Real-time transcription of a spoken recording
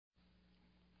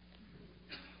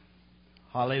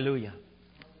Hallelujah.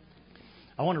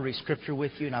 I want to read Scripture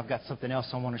with you, and I've got something else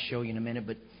I want to show you in a minute.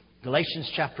 But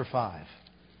Galatians chapter 5.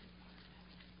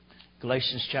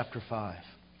 Galatians chapter 5.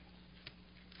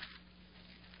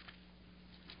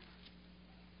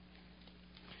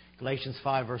 Galatians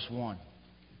 5 verse 1.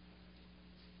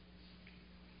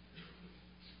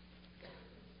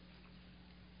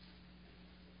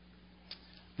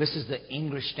 This is the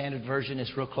English Standard Version.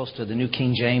 It's real close to the New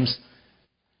King James.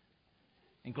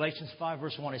 In Galatians 5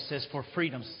 verse 1 it says, for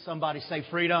freedom. Somebody say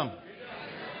freedom. Freedom.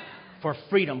 For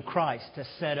freedom Christ has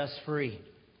set us free.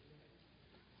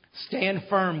 Stand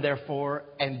firm therefore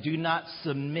and do not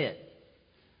submit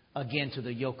again to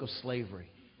the yoke of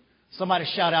slavery. Somebody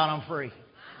shout out, I'm free.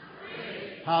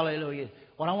 Hallelujah.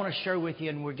 What I want to share with you,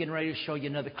 and we're getting ready to show you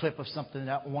another clip of something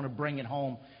that I want to bring it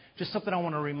home. Just something I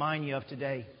want to remind you of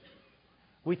today.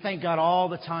 We thank God all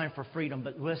the time for freedom,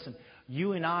 but listen,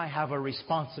 you and I have a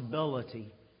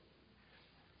responsibility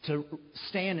to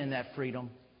stand in that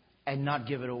freedom and not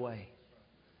give it away.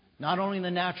 Not only in the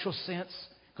natural sense,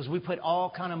 because we put all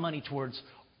kind of money towards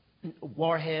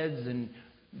warheads and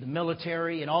the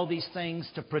military and all these things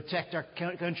to protect our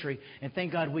country, and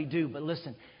thank God we do. But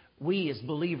listen, we as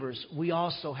believers, we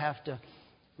also have to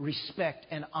respect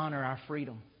and honor our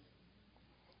freedom.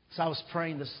 So I was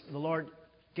praying this, the Lord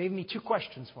gave me two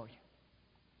questions for you.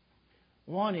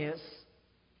 One is,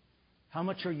 how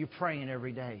much are you praying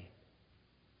every day?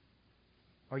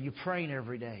 Are you praying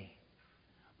every day?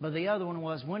 But the other one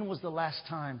was, when was the last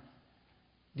time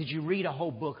did you read a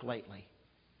whole book lately?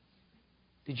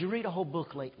 Did you read a whole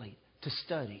book lately to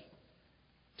study,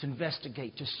 to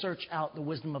investigate, to search out the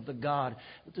wisdom of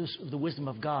the wisdom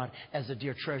of God as a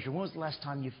dear treasure? When was the last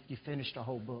time you finished a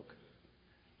whole book?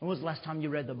 When was the last time you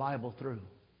read the Bible through?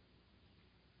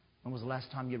 When was the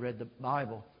last time you read the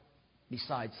Bible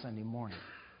besides Sunday morning?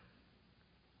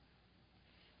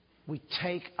 We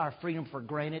take our freedom for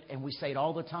granted, and we say it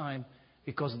all the time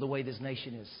because of the way this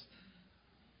nation is.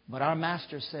 But our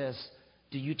Master says,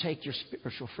 do you take your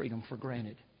spiritual freedom for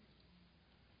granted?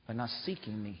 By not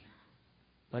seeking me,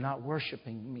 by not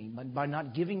worshiping me, by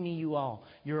not giving me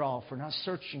your all, for not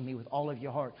searching me with all of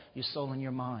your heart, your soul, and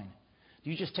your mind.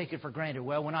 Do you just take it for granted?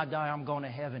 Well, when I die, I'm going to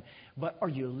heaven. But are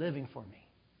you living for me?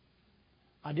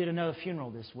 I did another funeral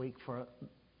this week for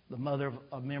the mother of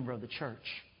a member of the church.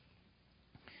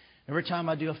 Every time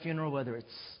I do a funeral, whether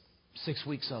it's 6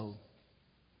 weeks old,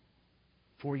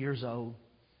 4 years old,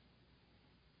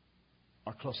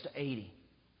 or close to 80,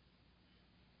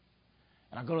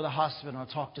 and I go to the hospital and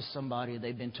I talk to somebody,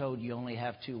 they've been told you only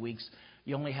have 2 weeks,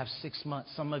 you only have 6 months.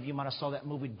 Some of you might have saw that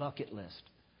movie Bucket List.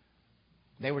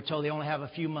 They were told they only have a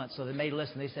few months, so they made a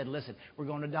list and they said, listen, we're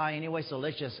going to die anyway, so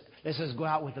let's just go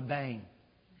out with a bang.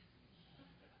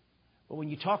 But when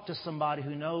you talk to somebody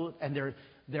who knows, and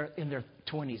they're in their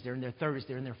 20s, they're in their 30s,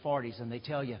 they're in their 40s, and they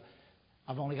tell you,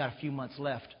 I've only got a few months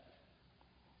left.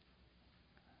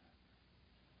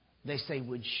 They say,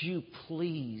 would you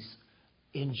please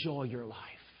enjoy your life?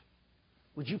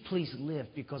 Would you please live,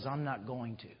 because I'm not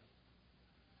going to.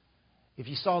 If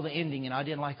you saw the ending, and I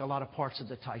didn't like a lot of parts of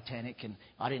the Titanic, and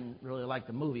I didn't really like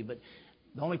the movie, but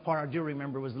the only part I do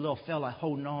remember was the little fella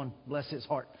holding on, bless his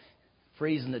heart,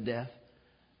 freezing to death.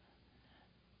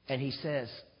 And he says,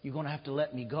 you're going to have to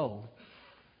let me go.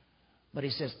 But he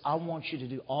says, I want you to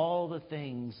do all the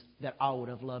things that I would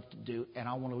have loved to do, and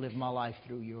I want to live my life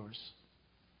through yours.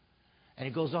 And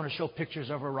it goes on to show pictures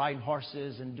of her riding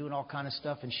horses and doing all kind of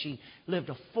stuff. And she lived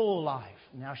a full life.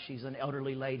 Now she's an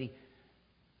elderly lady.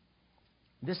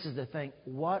 This is the thing.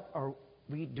 What are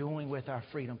we doing with our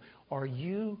freedom? Are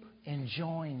you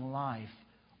enjoying life,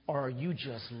 or are you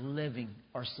just living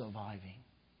or surviving?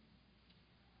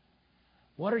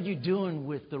 What are you doing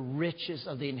with the riches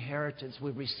of the inheritance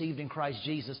we've received in Christ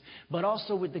Jesus, but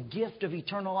also with the gift of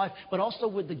eternal life, but also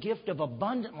with the gift of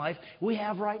abundant life we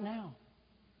have right now?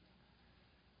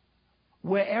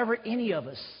 Wherever any of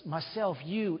us, myself,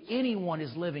 you, anyone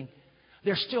is living,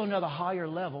 there's still another higher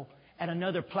level and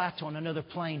another plateau and another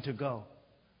plane to go.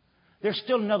 There's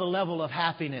still another level of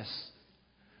happiness.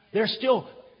 There's still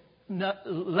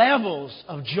levels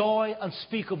of joy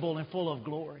unspeakable and full of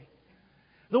glory.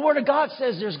 The Word of God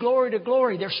says there's glory to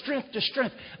glory, there's strength to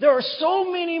strength. There are so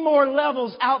many more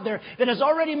levels out there that has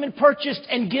already been purchased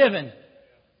and given.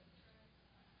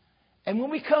 And when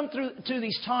we come through to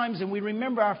these times and we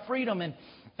remember our freedom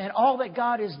and all that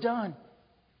God has done,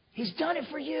 He's done it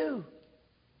for you.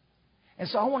 And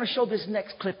so I want to show this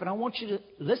next clip, and I want you to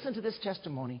listen to this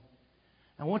testimony.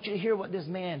 I want you to hear what this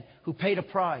man who paid a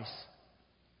price,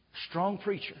 strong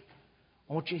preacher,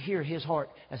 I want you to hear his heart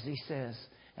as he says,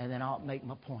 and then I'll make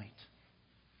my point.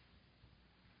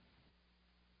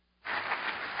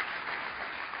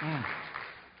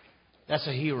 That's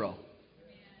a hero.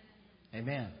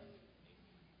 Amen.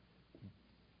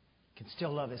 Can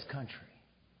still love his country.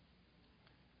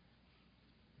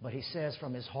 But he says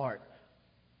from his heart,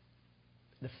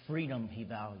 the freedom he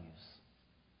values.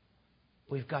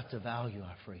 We've got to value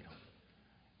our freedom.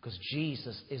 Because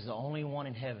Jesus is the only one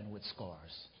in heaven with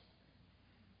scars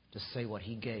to say what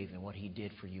he gave and what he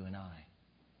did for you and I.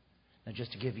 Now,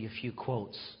 just to give you a few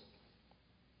quotes.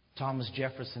 Thomas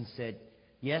Jefferson said,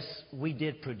 yes, we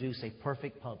did produce a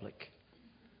perfect public,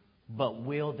 but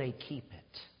will they keep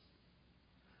it?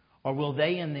 Or will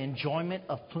they, in the enjoyment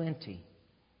of plenty,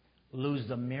 lose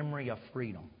the memory of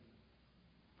freedom?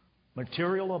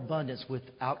 Material abundance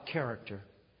without character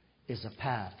is a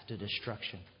path to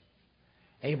destruction.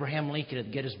 Abraham Lincoln at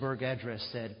the Gettysburg Address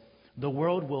said, the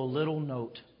world will little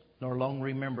note nor long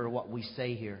remember what we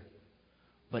say here,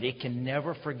 but it can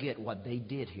never forget what they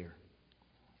did here.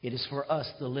 It is for us,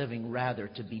 the living, rather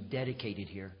to be dedicated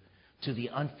here to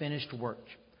the unfinished work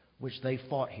which they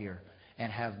fought here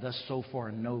and have thus so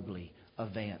far nobly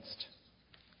advanced.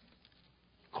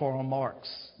 Karl Marx,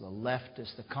 the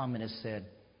leftist, the communist, said,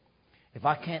 if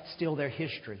I can't steal their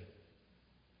history,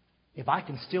 if I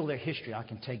can steal their history, I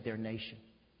can take their nation.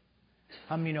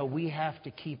 How many know we have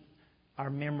to keep our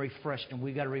memory fresh, and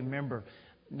we've got to remember,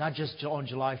 not just on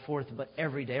July 4th, but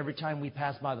every day, every time we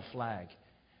pass by the flag,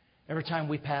 every time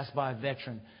we pass by a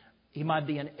veteran. He might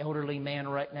be an elderly man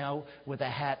right now with a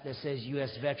hat that says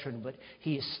U.S. veteran, but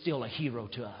he is still a hero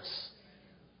to us.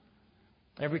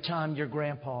 Every time your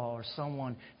grandpa or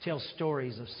someone tells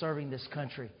stories of serving this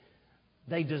country,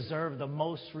 they deserve the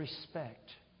most respect.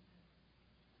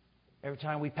 Every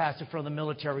time we pass in front of the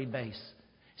military base,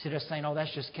 instead of saying, oh,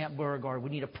 that's just Camp Beauregard, we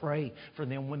need to pray for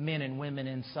them men and women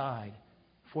inside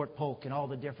Fort Polk and all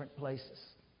the different places.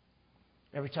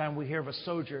 Every time we hear of a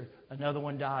soldier, another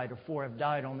one died or 4 have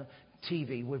died on the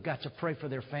TV, we've got to pray for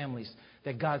their families,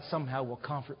 that God somehow will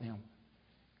comfort them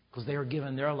because they are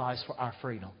giving their lives for our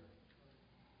freedom.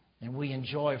 And we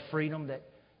enjoy freedom that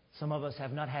some of us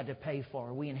have not had to pay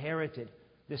for. We inherited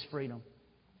this freedom.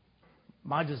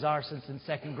 My desire since in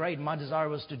second grade, my desire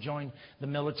was to join the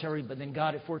military, but then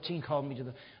God at 14 called me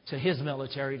to His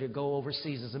military to go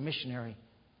overseas as a missionary.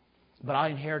 But I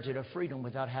inherited a freedom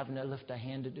without having to lift a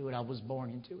hand to do it. I was born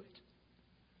into it.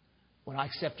 When I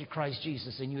accepted Christ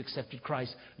Jesus and you accepted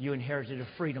Christ, you inherited a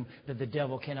freedom that the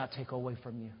devil cannot take away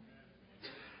from you.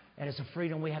 And it's a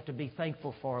freedom we have to be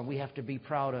thankful for and we have to be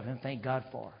proud of and thank God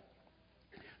for.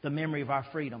 The memory of our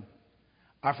freedom.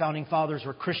 Our founding fathers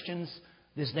were Christians.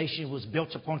 This nation was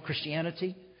built upon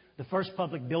Christianity. The first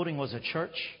public building was a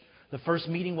church. The first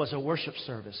meeting was a worship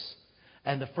service.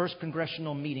 And the first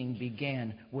congressional meeting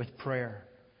began with prayer.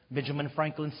 Benjamin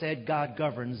Franklin said, God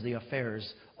governs the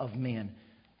affairs of men.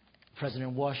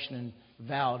 President Washington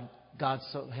vowed, God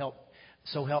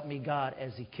so help me God,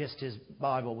 as he kissed his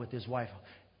Bible with his wife,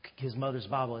 his mother's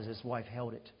Bible as his wife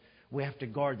held it. We have to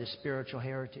guard this spiritual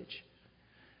heritage.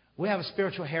 We have a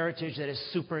spiritual heritage that is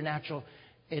supernatural.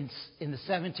 In the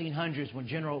 1700s, when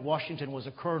General Washington was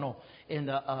a colonel in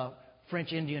the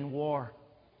French-Indian War,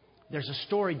 there's a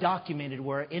story documented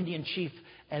where an Indian chief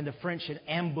and the French had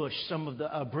ambushed some of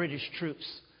the British troops.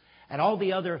 And all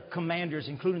the other commanders,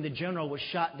 including the general, was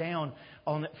shot down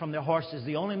from their horses.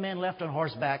 The only man left on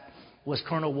horseback was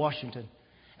Colonel Washington.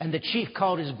 And the chief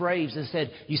called his braves and said,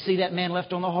 you see that man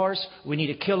left on the horse? We need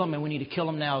to kill him, and we need to kill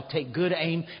him now. Take good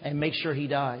aim and make sure he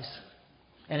dies.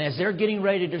 And as they're getting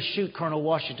ready to shoot Colonel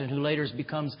Washington, who later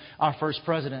becomes our first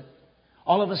president,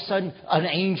 all of a sudden an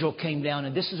angel came down.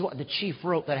 And this is what the chief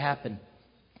wrote that happened.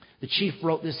 The chief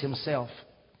wrote this himself.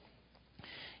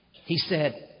 He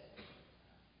said,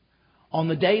 on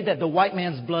the day that the white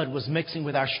man's blood was mixing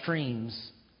with our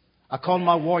streams, I called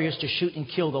my warriors to shoot and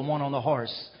kill the one on the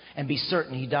horse and be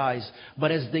certain he dies.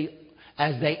 But as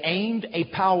they aimed, a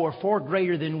power far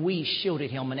greater than we shielded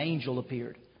him. An angel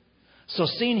appeared. So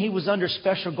seeing he was under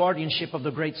special guardianship of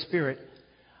the Great Spirit,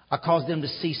 I caused them to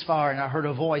cease fire, and I heard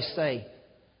a voice say,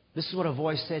 this is what a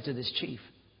voice said to this chief.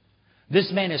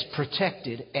 This man is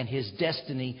protected and his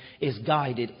destiny is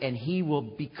guided, and he will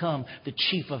become the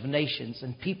chief of nations,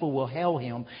 and people will hail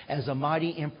him as a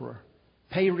mighty emperor.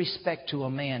 Pay respect to a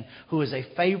man who is a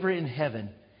favorite in heaven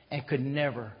and could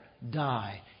never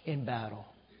die in battle.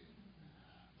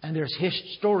 And there's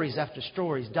stories after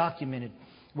stories documented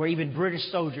where even British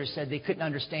soldiers said they couldn't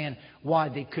understand why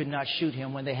they could not shoot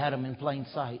him when they had him in plain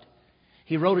sight.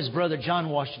 He wrote his brother John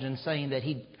Washington saying that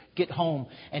he'd get home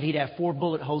and he'd have 4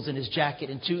 bullet holes in his jacket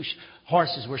and 2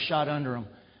 horses were shot under him.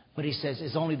 But he says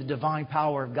it's only the divine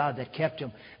power of God that kept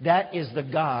him. That is the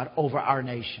God over our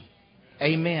nation.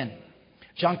 Amen.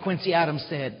 John Quincy Adams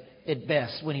said it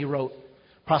best when he wrote,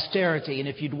 posterity. And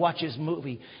if you'd watch his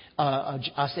movie,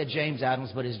 I said James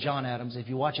Adams, but it's John Adams. If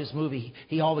you watch his movie,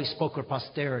 he always spoke of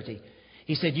posterity.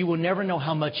 He said, you will never know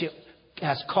how much it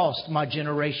has cost my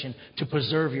generation to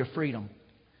preserve your freedom.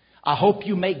 I hope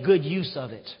you make good use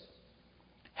of it.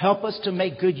 Help us to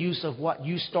make good use of what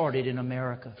you started in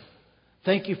America.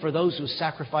 Thank you for those who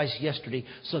sacrificed yesterday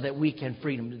so that we can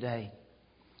freedom today.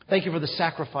 Thank you for the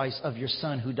sacrifice of your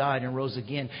Son who died and rose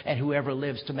again, and whoever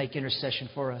lives to make intercession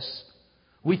for us.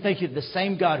 We thank you that the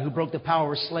same God who broke the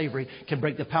power of slavery can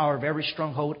break the power of every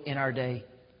stronghold in our day.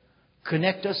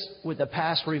 Connect us with the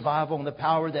past revival and the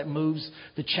power that moves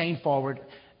the chain forward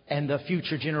and the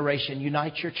future generation.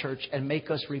 Unite your church and make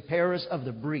us repairers of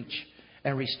the breach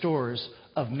and restorers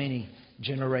of many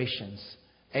generations.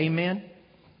 Amen.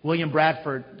 William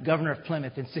Bradford, governor of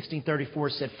Plymouth in 1634,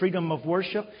 said, freedom of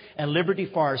worship and liberty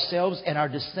for ourselves and our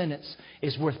descendants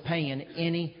is worth paying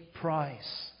any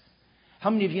price. How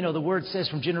many of you know the word says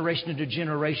from generation to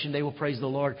generation they will praise the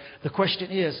Lord? The question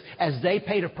is, as they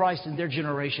paid a price in their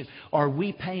generation, are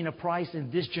we paying a price in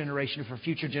this generation for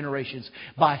future generations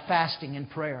by fasting and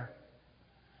prayer?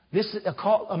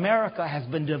 America has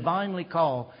been divinely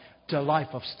called to a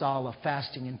lifestyle of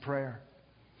fasting and prayer.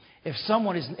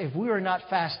 If we are not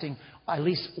fasting at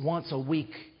least once a week,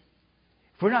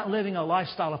 if we're not living a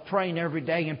lifestyle of praying every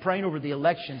day and praying over the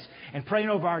elections and praying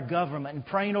over our government and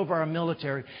praying over our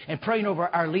military and praying over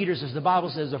our leaders, as the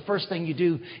Bible says, the first thing you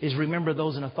do is remember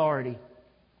those in authority.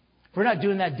 If we're not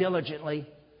doing that diligently,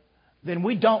 then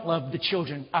we don't love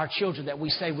our children that we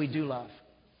say we do love.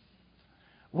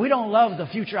 We don't love the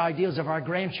future ideals of our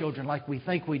grandchildren like we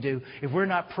think we do if we're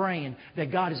not praying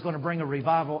that God is going to bring a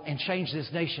revival and change this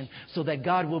nation so that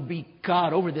God will be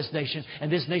God over this nation and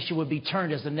this nation will be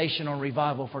turned as a nation on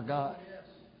revival for God.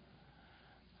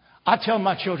 I tell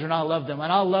my children I love them,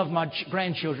 and I love my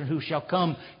grandchildren who shall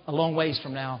come a long ways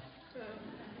from now.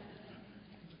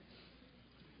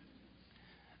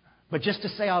 But just to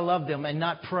say I love them and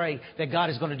not pray that God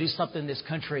is going to do something in this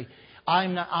country,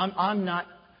 I'm not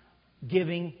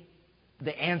giving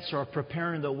the answer or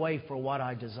preparing the way for what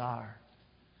I desire.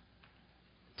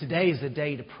 Today is the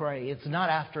day to pray. It's not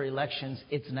after elections.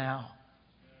 It's now.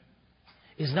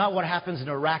 It's not what happens in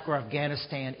Iraq or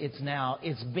Afghanistan. It's now.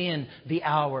 It's been the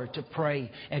hour to pray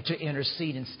and to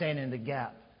intercede and stand in the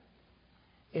gap.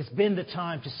 It's been the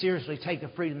time to seriously take the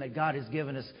freedom that God has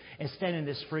given us and stand in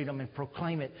this freedom and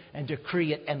proclaim it and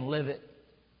decree it and live it.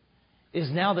 It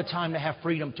is now the time to have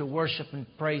freedom to worship and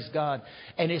praise God.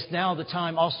 And it's now the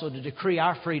time also to decree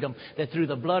our freedom that through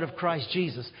the blood of Christ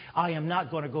Jesus, I am not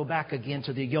going to go back again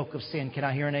to the yoke of sin. Can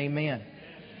I hear an amen?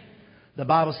 The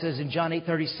Bible says in John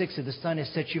 8:36, if the Son has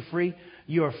set you free,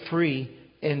 you are free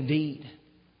indeed.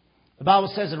 The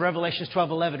Bible says in Revelation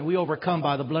 12:11, we overcome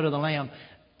by the blood of the Lamb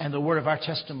and the word of our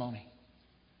testimony.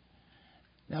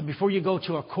 Now, before you go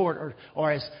to a court or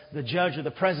as the judge or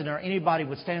the president or anybody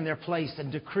would stand in their place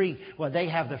and decree what they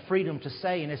have the freedom to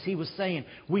say. And as he was saying,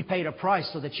 we paid a price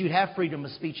so that you'd have freedom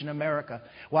of speech in America.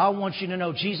 Well, I want you to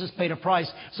know Jesus paid a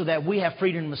price so that we have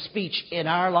freedom of speech in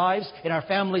our lives, in our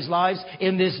families' lives,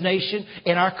 in this nation,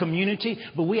 in our community.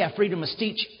 But we have freedom of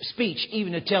speech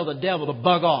even to tell the devil to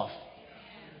bug off.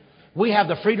 We have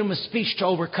the freedom of speech to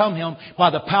overcome him by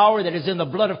the power that is in the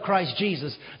blood of Christ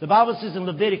Jesus. The Bible says in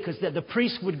Leviticus that the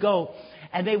priests would go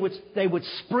and they would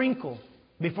sprinkle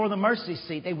before the mercy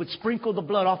seat. They would sprinkle the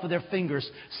blood off of their fingers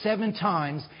 7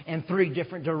 times in 3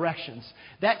 different directions.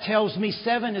 That tells me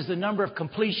 7 is the number of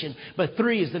completion, but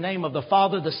 3 is the name of the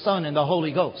Father, the Son, and the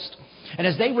Holy Ghost. And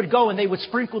as they would go and they would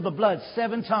sprinkle the blood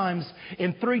 7 times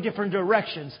in 3 different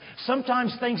directions,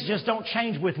 sometimes things just don't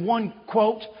change with one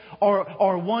quote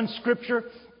or one scripture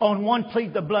on one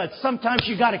plead the blood. Sometimes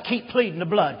you got to keep pleading the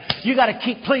blood. You got to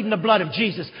keep pleading the blood of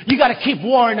Jesus. You got to keep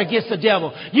warring against the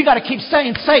devil. You got to keep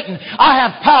saying, Satan, I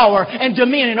have power and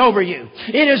dominion over you.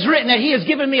 It is written that He has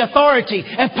given me authority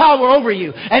and power over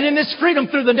you. And in this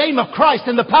freedom through the name of Christ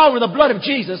and the power of the blood of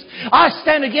Jesus, I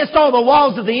stand against all the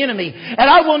walls of the enemy. And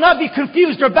I will not be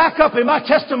confused or back up in my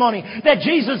testimony that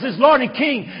Jesus is Lord and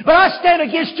King. But I stand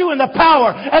against you in the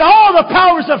power and all the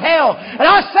powers of hell. And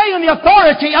I say in the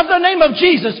authority of the name of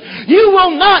Jesus, you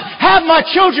will not have my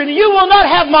children. You will not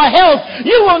have my health.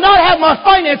 You will not have my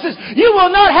finances. You will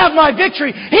not have my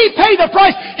victory. He paid the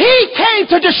price. He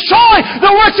came to destroy the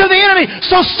works of the enemy.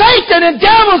 So Satan and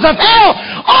devils of hell,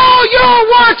 all your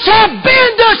works have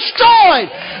been destroyed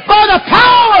by the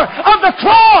power of the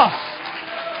cross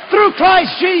through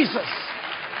Christ Jesus.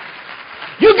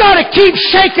 You got to keep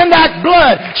shaking that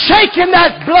blood, shaking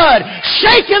that blood,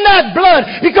 shaking that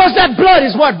blood, because that blood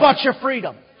is what bought your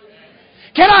freedom.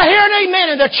 Can I hear an amen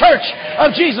in the church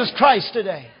of Jesus Christ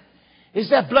today? It's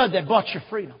that blood that bought your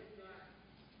freedom.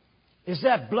 Is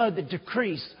that blood that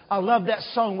decreased. I love that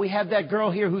song. We have that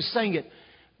girl here who sang it.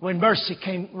 When mercy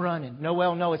came running.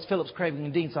 No, it's Phillips Craving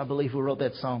and Deans, I believe, who wrote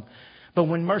that song. But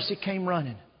when mercy came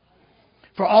running.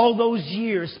 For all those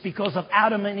years, because of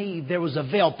Adam and Eve, there was a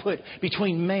veil put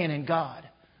between man and God.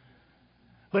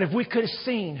 But if we could have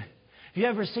seen, have you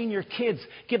ever seen your kids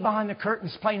get behind the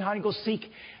curtains playing hide and go seek,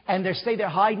 and they stay there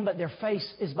hiding, but their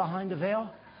face is behind the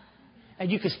veil?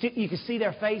 And you can see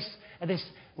their face, and they say,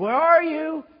 "Where are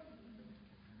you?"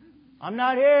 "I'm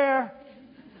not here."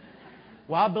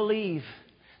 Well, I believe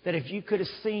that if you could have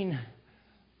seen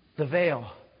the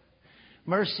veil,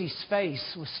 mercy's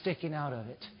face was sticking out of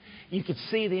it. You could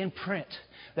see the imprint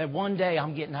that one day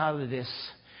I'm getting out of this.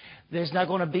 There's not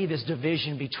going to be this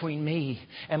division between me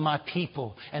and my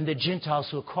people and the Gentiles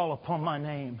who will call upon my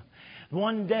name.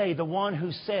 One day, the one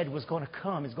who said was going to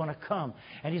come is going to come.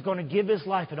 And He's going to give His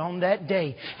life. And on that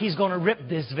day, He's going to rip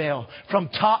this veil from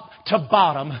top to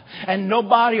bottom. And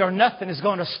nobody or nothing is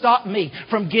going to stop me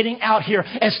from getting out here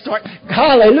and start.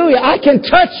 Hallelujah. I can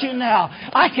touch you now.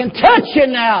 I can touch you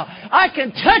now. I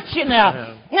can touch you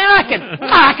now. Now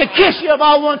I can kiss you if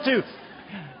I want to.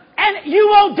 And you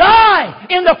won't die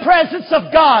in the presence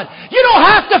of God. You don't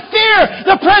have to fear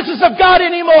the presence of God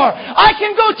anymore. I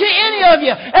can go to any of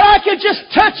you and I can just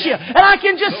touch you and I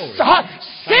can just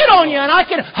sit on you and I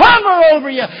can hover over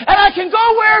you and I can go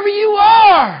wherever you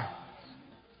are.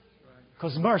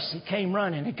 Because mercy came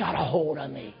running and got a hold of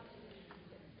me.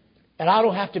 And I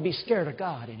don't have to be scared of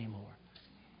God anymore.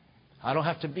 I don't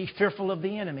have to be fearful of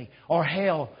the enemy or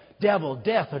hell, devil,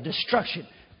 death, or destruction.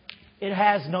 It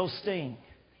has no sting.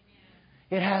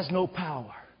 It has no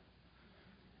power.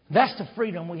 That's the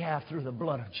freedom we have through the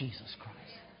blood of Jesus Christ.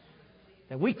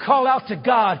 That we call out to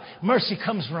God, mercy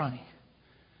comes running.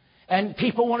 And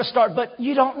people want to start, but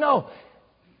you don't know.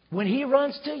 When He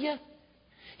runs to you,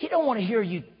 He don't want to hear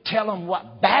you tell Him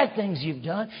what bad things you've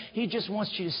done. He just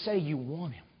wants you to say you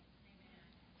want Him.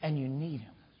 And you need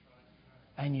Him.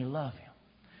 And you love Him.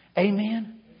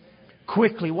 Amen?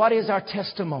 Quickly, what is our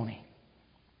testimony?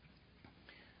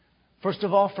 First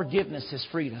of all, forgiveness has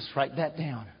freed us. Write that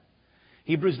down.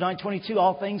 Hebrews 9:22,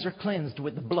 all things are cleansed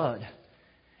with the blood.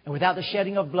 And without the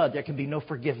shedding of blood, there can be no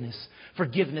forgiveness.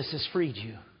 Forgiveness has freed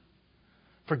you.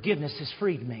 Forgiveness has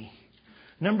freed me.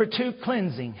 Number 2,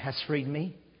 cleansing has freed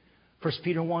me. 1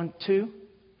 Peter 1:2.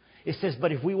 It says,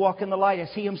 but if we walk in the light as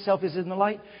He Himself is in the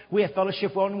light, we have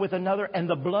fellowship one with another. And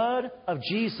the blood of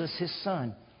Jesus, His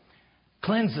Son,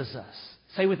 cleanses us.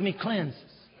 Say with me, cleanses.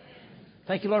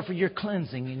 Thank you, Lord, for your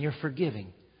cleansing and your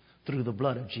forgiving through the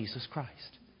blood of Jesus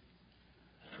Christ.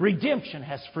 Redemption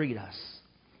has freed us.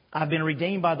 I've been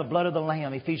redeemed by the blood of the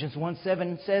Lamb. Ephesians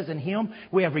 1:7 says, in Him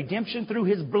we have redemption through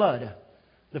His blood,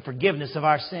 the forgiveness of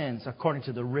our sins according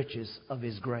to the riches of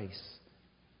His grace.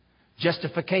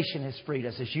 Justification has freed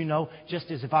us. As you know,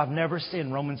 just as if I've never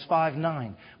sinned, Romans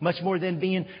 5:9. Much more than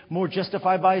being more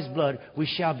justified by His blood, we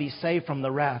shall be saved from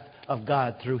the wrath of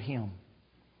God through Him.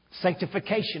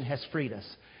 Sanctification has freed us.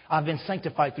 I've been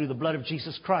sanctified through the blood of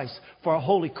Jesus Christ for a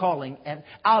holy calling and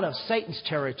out of Satan's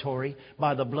territory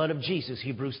by the blood of Jesus.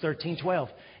 Hebrews 13:12.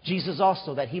 Jesus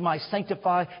also, that He might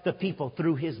sanctify the people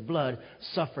through His blood,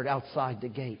 suffered outside the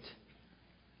gate.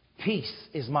 Peace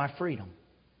is my freedom.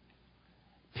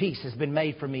 Peace has been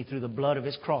made for me through the blood of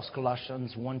His cross,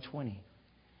 Colossians 1:20.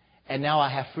 And now I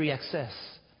have free access.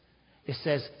 It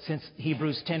says, since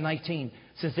Hebrews 10:19,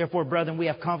 since therefore, brethren, we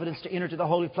have confidence to enter to the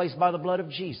holy place by the blood of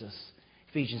Jesus.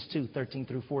 Ephesians 2:13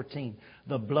 through 14.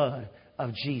 The blood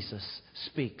of Jesus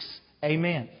speaks.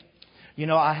 Amen. You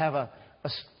know, I have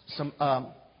some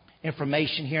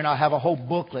information here, and I have a whole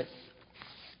booklet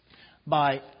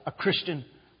by a Christian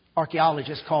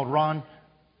archaeologist called Ron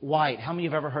White. How many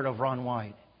of you have ever heard of Ron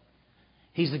White?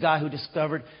 He's the guy who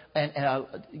discovered and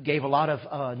gave a lot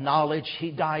of knowledge.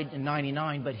 He died in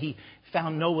 99, but he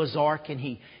found Noah's Ark, and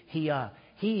he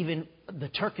even, the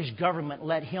Turkish government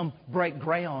let him break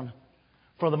ground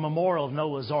for the memorial of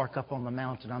Noah's Ark up on the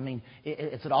mountain. I mean,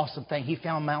 it's an awesome thing. He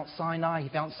found Mount Sinai. He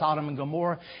found Sodom and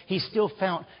Gomorrah. He still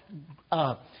found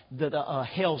the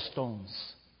hailstones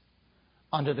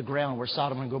under the ground where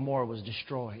Sodom and Gomorrah was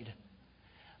destroyed.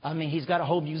 I mean, he's got a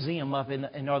whole museum up in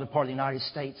the northern part of the United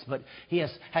States. But he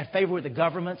has had favor with the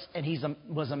governments, and he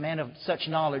was a man of such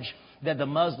knowledge that the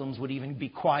Muslims would even be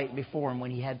quiet before him when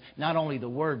he had not only the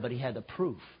Word, but he had the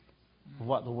proof of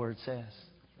what the Word says.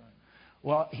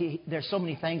 Well, there's so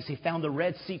many things. He found the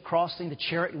Red Sea crossing. The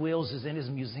chariot wheels is in his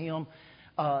museum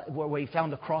where he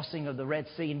found the crossing of the Red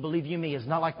Sea. And believe you me, it's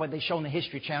not like what they show on the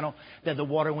History Channel that the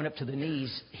water went up to the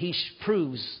knees. He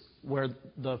proves where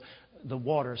the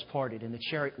waters parted and the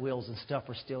chariot wheels and stuff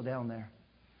are still down there.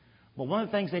 But one of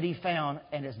the things that he found,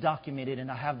 and it's documented,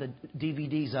 and I have the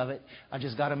DVDs of it. I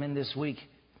just got them in this week.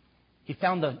 He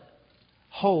found the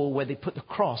hole where they put the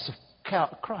cross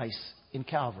of Christ in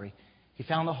Calvary. He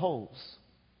found the holes.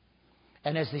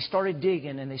 And as they started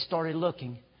digging and they started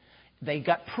looking, they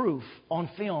got proof on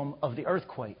film of the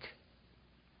earthquake.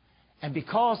 And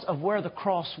because of where the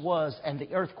cross was and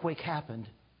the earthquake happened,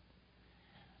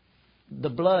 the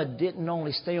blood didn't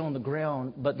only stay on the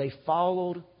ground, but they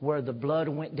followed where the blood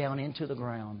went down into the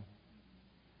ground.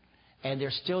 And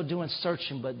they're still doing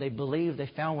searching, but they believe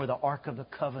they found where the Ark of the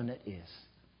Covenant is.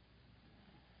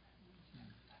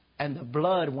 And the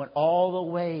blood went all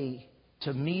the way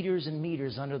to meters and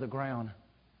meters under the ground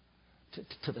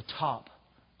to the top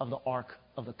of the Ark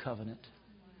of the Covenant.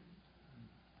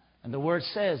 And the Word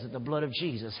says that the blood of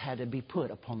Jesus had to be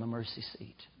put upon the mercy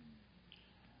seat.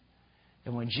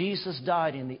 And when Jesus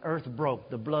died and the earth broke,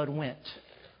 the blood went.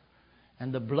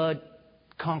 And the blood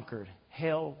conquered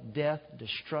hell, death,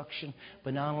 destruction.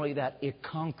 But not only that, it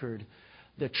conquered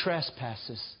the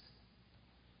trespasses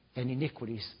and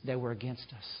iniquities that were against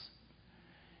us.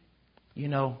 You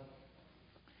know,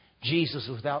 Jesus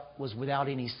was without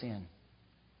any sin.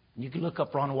 You can look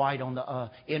up Ron White on the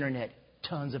internet.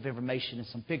 Tons of information and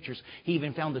some pictures. He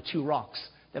even found the 2 rocks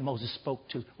that Moses spoke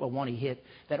to. Well, one he hit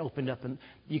that opened up and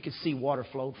you could see water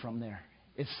flowed from there.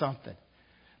 It's something.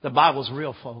 The Bible's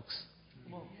real, folks.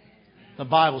 The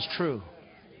Bible's true.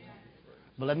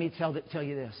 But let me tell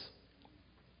you this.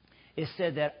 It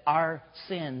said that our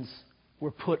sins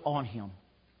were put on Him,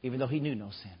 even though He knew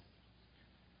no sin.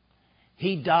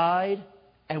 He died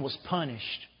and was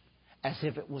punished as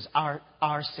if it was our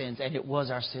sins, and it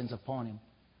was our sins upon Him.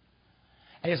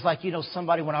 And it's like, you know,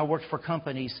 somebody, when I worked for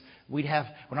companies, when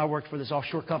I worked for this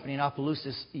offshore company in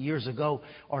Opelousas years ago,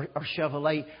 or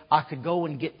Chevrolet, I could go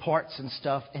and get parts and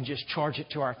stuff and just charge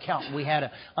it to our account. We had an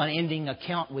unending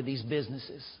account with these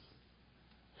businesses.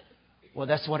 Well,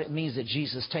 that's what it means that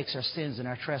Jesus takes our sins and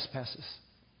our trespasses.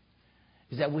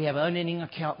 Is that we have an unending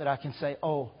account that I can say,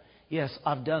 oh, yes,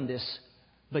 I've done this,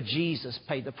 but Jesus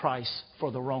paid the price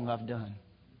for the wrong I've done.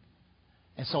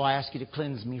 And so I ask you to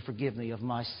cleanse me, forgive me of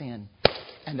my sin.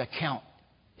 And the account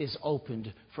is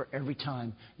opened for every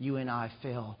time you and I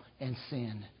fail and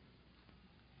sin.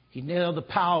 He nailed the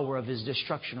power of His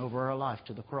destruction over our life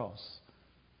to the cross.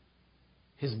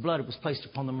 His blood was placed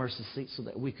upon the mercy seat so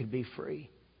that we could be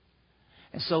free.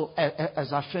 And so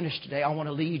as I finish today, I want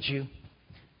to lead you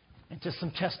into some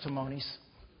testimonies.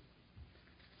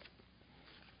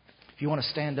 If you want to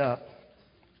stand up.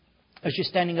 As you're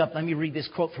standing up, let me read this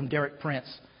quote from Derek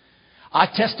Prince. I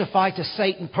testify to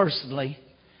Satan personally.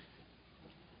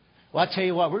 Well, I tell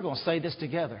you what, we're going to say this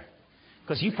together.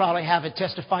 Because you probably haven't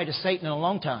testified to Satan in a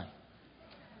long time.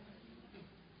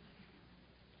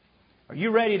 Are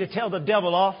you ready to tell the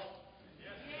devil off?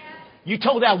 You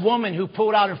told that woman who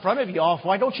pulled out in front of you off.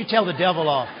 Why don't you tell the devil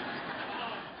off?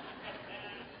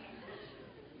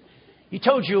 You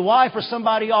told your wife or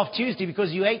somebody off Tuesday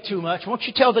because you ate too much. Why don't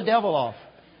you tell the devil off?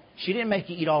 She didn't make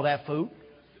you eat all that food.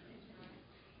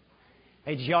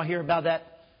 Hey, did y'all hear about that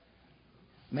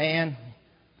man?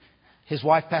 His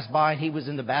wife passed by and he was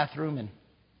in the bathroom and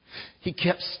he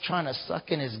kept trying to suck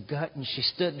in his gut, and she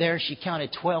stood there. She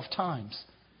counted 12 times.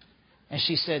 And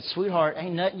she said, sweetheart,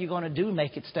 ain't nothing you're going to do to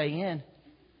make it stay in.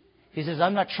 He says,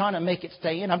 I'm not trying to make it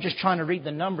stay in. I'm just trying to read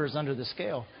the numbers under the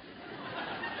scale.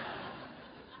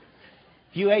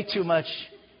 You ate too much.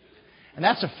 And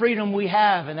that's a freedom we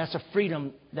have, and that's a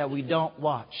freedom that we don't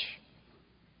watch.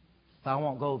 But I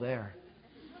won't go there.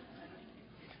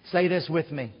 Say this with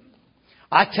me.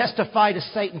 I testify to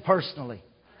Satan personally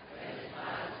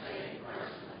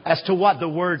as to what the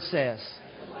Word says.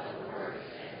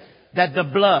 That the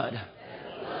blood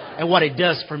and what it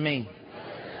does for me.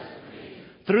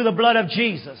 Through the blood of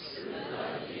Jesus,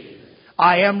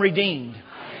 I am redeemed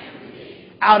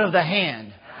out of the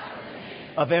hand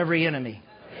of every enemy.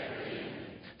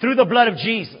 Through the blood of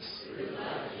Jesus,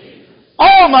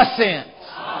 all my sins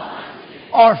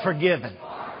are forgiven.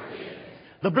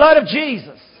 The blood of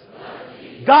Jesus,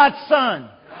 God's Son,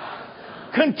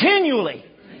 continually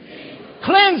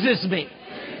cleanses me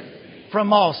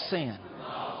from all sin.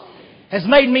 Has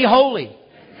made me holy.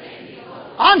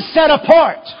 I'm set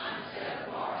apart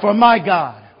for my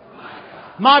God.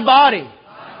 My body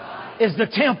is the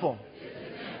temple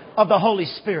of the Holy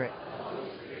Spirit.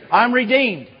 I'm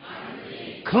redeemed,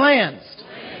 cleansed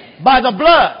by the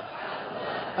blood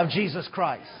of Jesus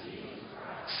Christ.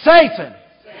 Satan,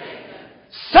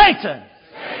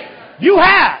 you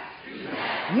have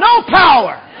no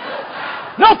power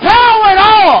at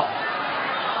all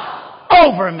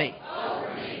over me.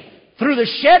 Through the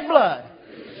shed blood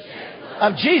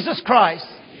of Jesus Christ,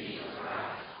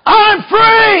 I'm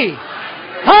free.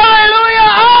 Hallelujah.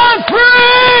 I'm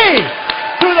free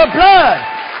through the blood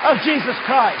of Jesus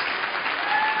Christ.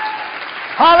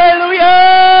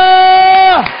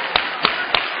 Hallelujah.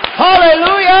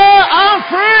 Hallelujah. I'm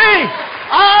free.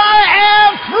 I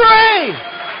am free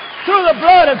through the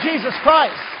blood of Jesus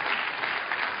Christ.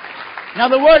 Now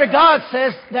the Word of God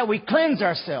says that we cleanse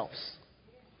ourselves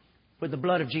with the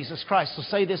blood of Jesus Christ. So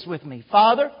say this with me.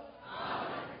 Father,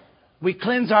 we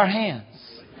cleanse our hands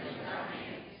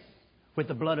with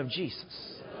the blood of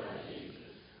Jesus.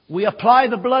 We apply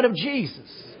the blood of Jesus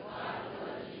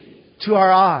to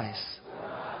our eyes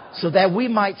so that we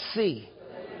might see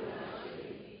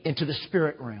into the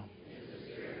spirit realm.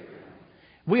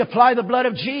 We apply the blood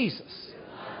of Jesus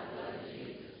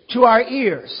to our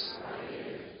ears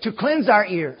to cleanse our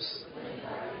ears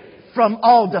from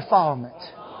all defilement,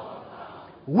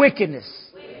 wickedness,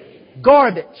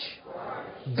 garbage,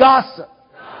 gossip,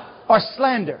 or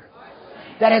slander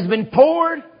that has been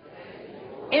poured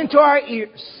into our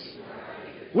ears.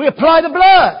 We apply the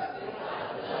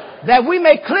blood that we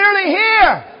may clearly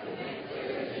hear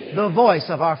the voice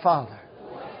of our Father.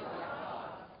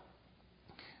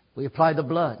 We apply the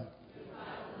blood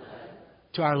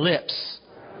to our lips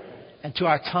and to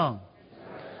our tongue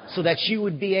so that you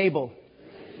would be able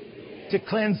to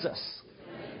cleanse us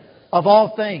of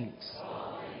all things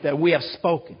that we have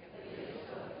spoken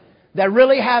that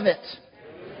really haven't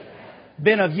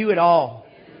been of you at all.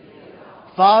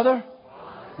 Father,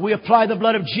 we apply the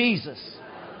blood of Jesus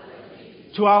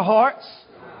to our hearts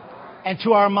and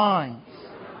to our minds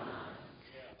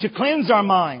to cleanse our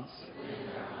minds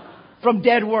from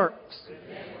dead works,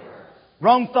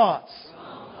 wrong thoughts,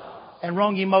 and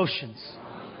wrong emotions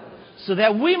so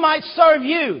that we might serve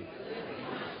you,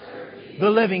 the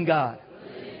living God.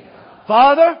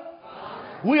 Father,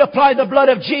 we apply the blood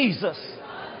of Jesus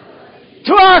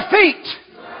to our feet.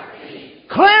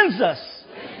 Cleanse us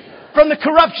from the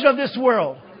corruption of this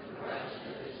world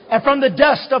and from the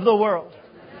dust of the world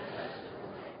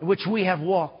in which we have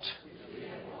walked.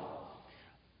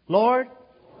 Lord,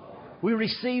 we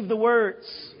receive the words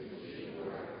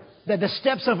that the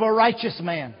steps of a righteous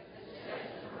man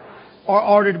are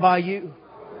ordered by you.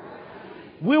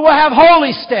 We will have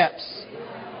holy steps,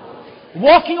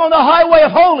 walking on the highway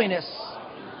of holiness.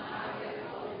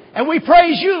 And we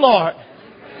praise you, Lord,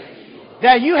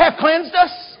 that you have cleansed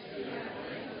us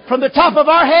from the top of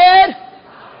our head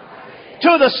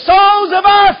to the soles of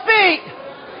our feet.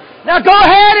 Now go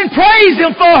ahead and praise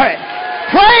Him for it.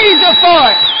 Praise Him for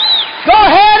it. Go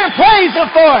ahead and praise Him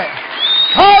for it.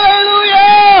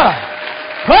 Hallelujah.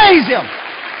 Praise Him.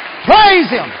 Praise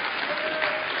Him.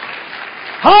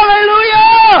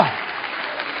 Hallelujah.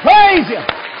 Praise Him.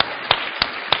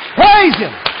 Praise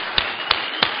Him.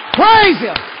 Praise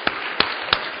Him.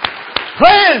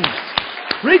 Cleansed,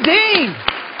 redeemed,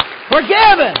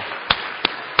 forgiven.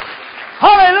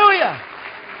 Hallelujah.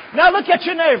 Now look at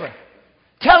your neighbor.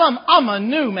 Tell him, I'm a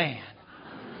new man.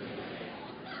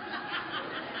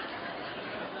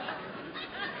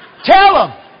 Tell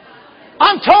him,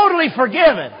 I'm totally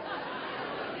forgiven.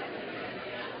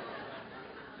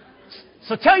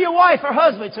 So tell your wife or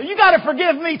husband, so you got to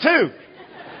forgive me too.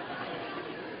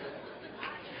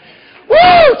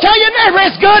 Woo! Tell your neighbor,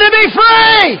 it's good to be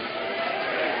free.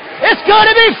 It's good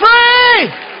to be free.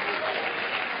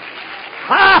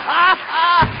 Ha ha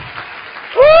ha.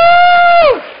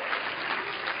 Woo!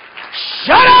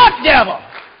 Shut up, devil.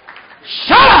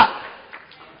 Shut up.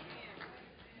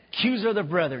 Accuser of the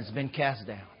brethren has been cast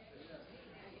down.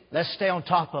 Let's stay on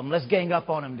top of them. Let's gang up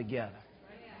on them together.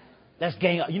 Let's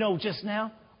gang up. You know, just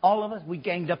now, all of us, we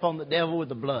ganged up on the devil with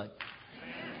the blood.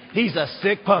 He's a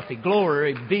sick puppy.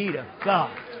 Glory be to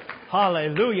God.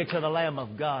 Hallelujah to the Lamb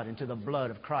of God and to the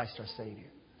blood of Christ our Savior.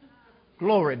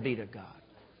 Glory be to God.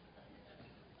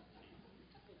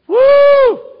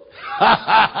 Woo!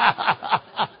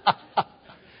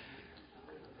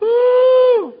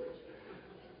 Woo!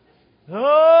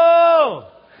 Oh!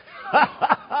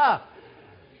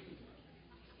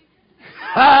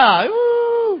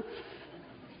 Woo!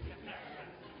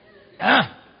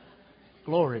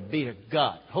 Glory be to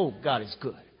God. Oh, God is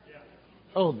good.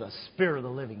 Oh, the Spirit of the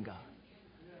living God.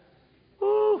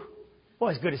 Woo!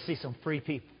 Boy, it's good to see some free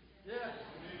people.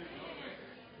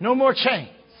 No more chains.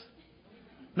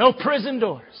 No prison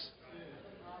doors.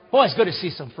 Boy, it's good to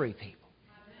see some free people.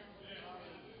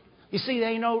 You see, they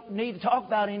ain't no need to talk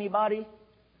about anybody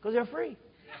because they're free.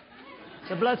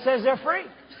 The blood says they're free.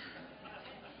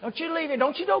 Don't you leave it.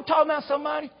 Don't you go talk about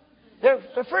somebody. They're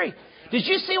free. Did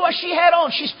you see what she had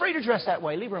on? She's free to dress that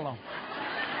way. Leave her alone.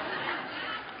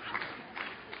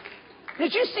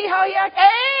 Did you see how he acted?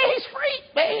 Hey, he's free.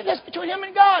 Babe, that's between him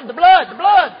and God. The blood, the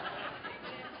blood.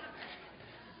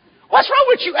 What's wrong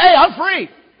with you? Hey, I'm free.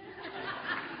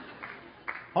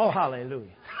 Oh,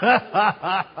 hallelujah.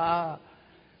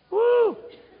 Woo.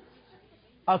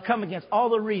 I'll come against all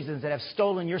the reasons that have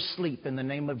stolen your sleep in the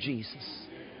name of Jesus.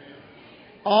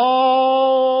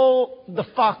 All the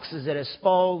foxes that have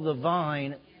spoiled the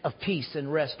vine of peace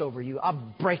and rest over you.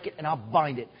 I'll break it and I'll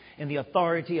bind it in the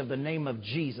authority of the name of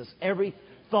Jesus. Every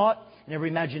thought and every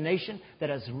imagination that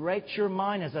has raped your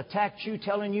mind, has attacked you,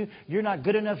 telling you you're not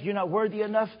good enough, you're not worthy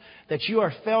enough, that you are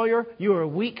a failure, you are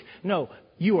weak. No,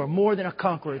 you are more than a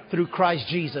conqueror through Christ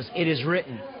Jesus. It is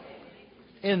written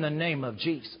in the name of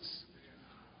Jesus.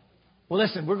 Well,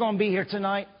 listen, we're going to be here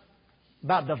tonight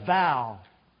about the vow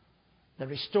that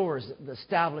restores the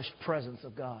established presence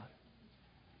of God.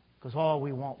 Because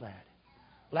we want that.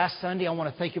 Last Sunday, I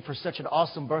want to thank you for such an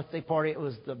awesome birthday party. It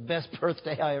was the best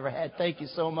birthday I ever had. Thank you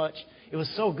so much. It was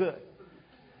so good.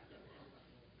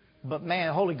 But man,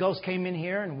 the Holy Ghost came in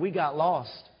here and we got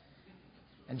lost.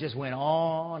 And just went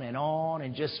on and on.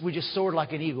 And we just soared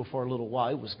like an eagle for a little while.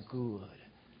 It was good.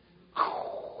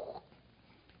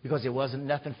 Because it wasn't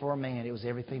nothing for a man. It was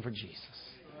everything for Jesus.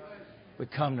 We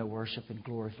come to worship and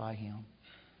glorify Him.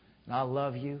 And I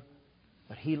love you,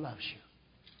 but He loves you.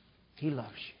 He loves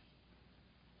you.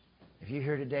 If you're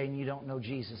here today and you don't know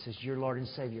Jesus as your Lord and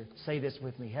Savior, say this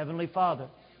with me. Heavenly Father,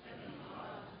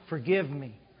 forgive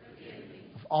me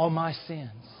of all my sins.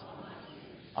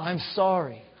 I'm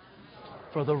sorry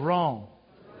for the wrong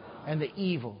and the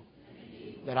evil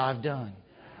that I've done.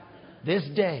 This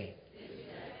day,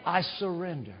 I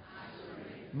surrender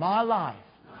my life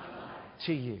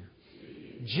to you.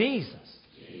 Jesus,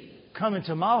 come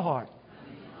into my heart.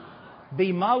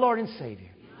 Be my Lord and Savior.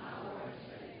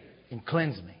 And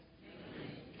cleanse me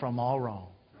from all wrong.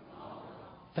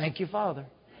 Thank you, Father.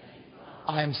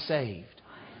 I am saved.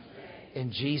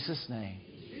 In Jesus' name.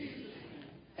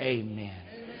 Amen.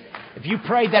 If you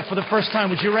prayed that for the first time,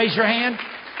 would you raise your hand?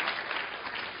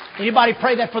 Anybody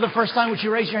pray that for the first time? Would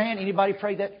you raise your hand? Anybody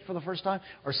prayed that for the first time?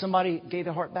 Or somebody gave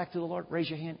their heart back to the Lord? Raise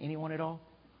your hand. Anyone at all?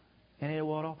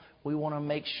 Anyone at all? We want to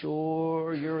make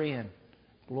sure you're in.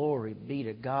 Glory be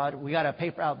to God. We got a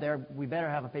paper out there. We better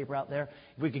have a paper out there.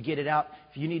 If we could get it out.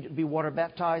 If you need to be water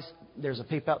baptized, there's a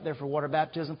paper out there for water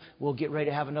baptism. We'll get ready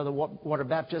to have another water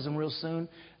baptism real soon.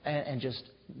 And just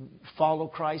follow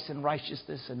Christ in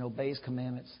righteousness and obey His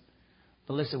commandments.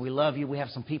 But listen, we love you. We have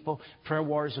some people. Prayer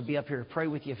warriors will be up here to pray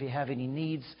with you if you have any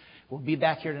needs. We'll be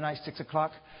back here tonight, 6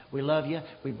 o'clock. We love you.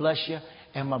 We bless you.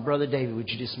 And my brother David, would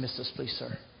you dismiss us, please,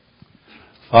 sir?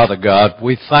 Father God,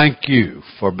 we thank you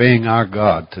for being our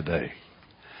God today.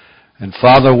 And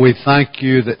Father, we thank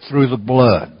you that through the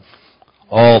blood,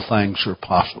 all things are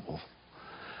possible.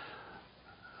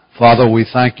 Father, we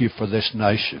thank you for this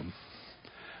nation.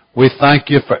 We thank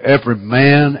you for every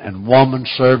man and woman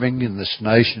serving in this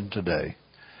nation today.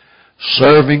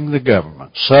 Serving the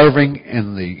government, serving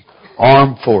in the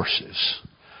armed forces.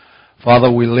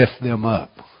 Father, we lift them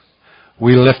up.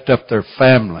 We lift up their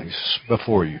families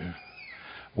before you.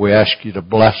 We ask you to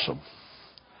bless them.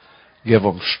 Give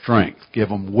them strength. Give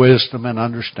them wisdom and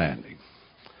understanding.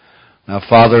 Now,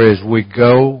 Father, as we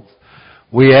go,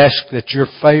 we ask that your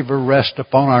favor rest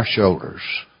upon our shoulders.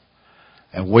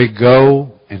 And we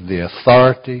go in the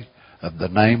authority of the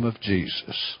name of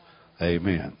Jesus.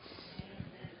 Amen.